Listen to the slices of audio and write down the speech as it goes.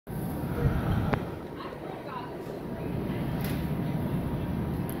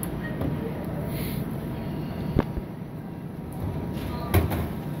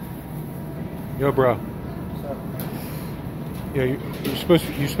Yo, bro. What's up? Yeah, you're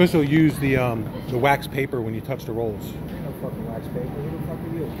supposed to use the wax paper when you touch the rolls. Ain't no fucking wax paper. Who the fuck are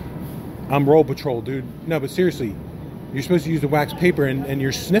you? I'm Roll Patrol, dude. No, but seriously, you're supposed to use the wax paper, and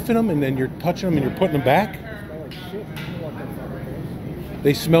you're sniffing them, and then you're touching them, and you're putting them back. They smell like shit. You know what that fucking is?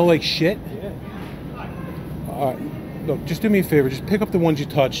 They smell like shit. Yeah. Look, just do me a favor. Just pick up the ones you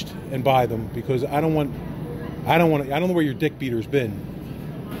touched and buy them, because I don't know where your dick beater's been.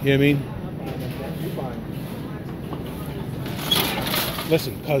 You know what I mean? I'm buying them. You buying them.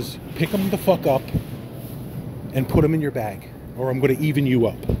 Listen, cuz pick them the fuck up and put them in your bag, or I'm going to even you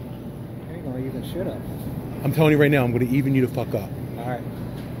up. I ain't gonna even shit up. I'm telling you right now, I'm going to even you the fuck up. Alright.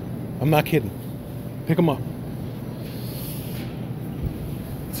 I'm not kidding. Pick them up.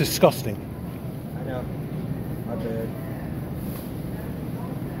 It's disgusting. I know. My bad.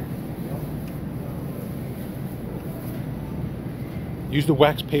 Use the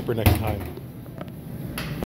wax paper next time.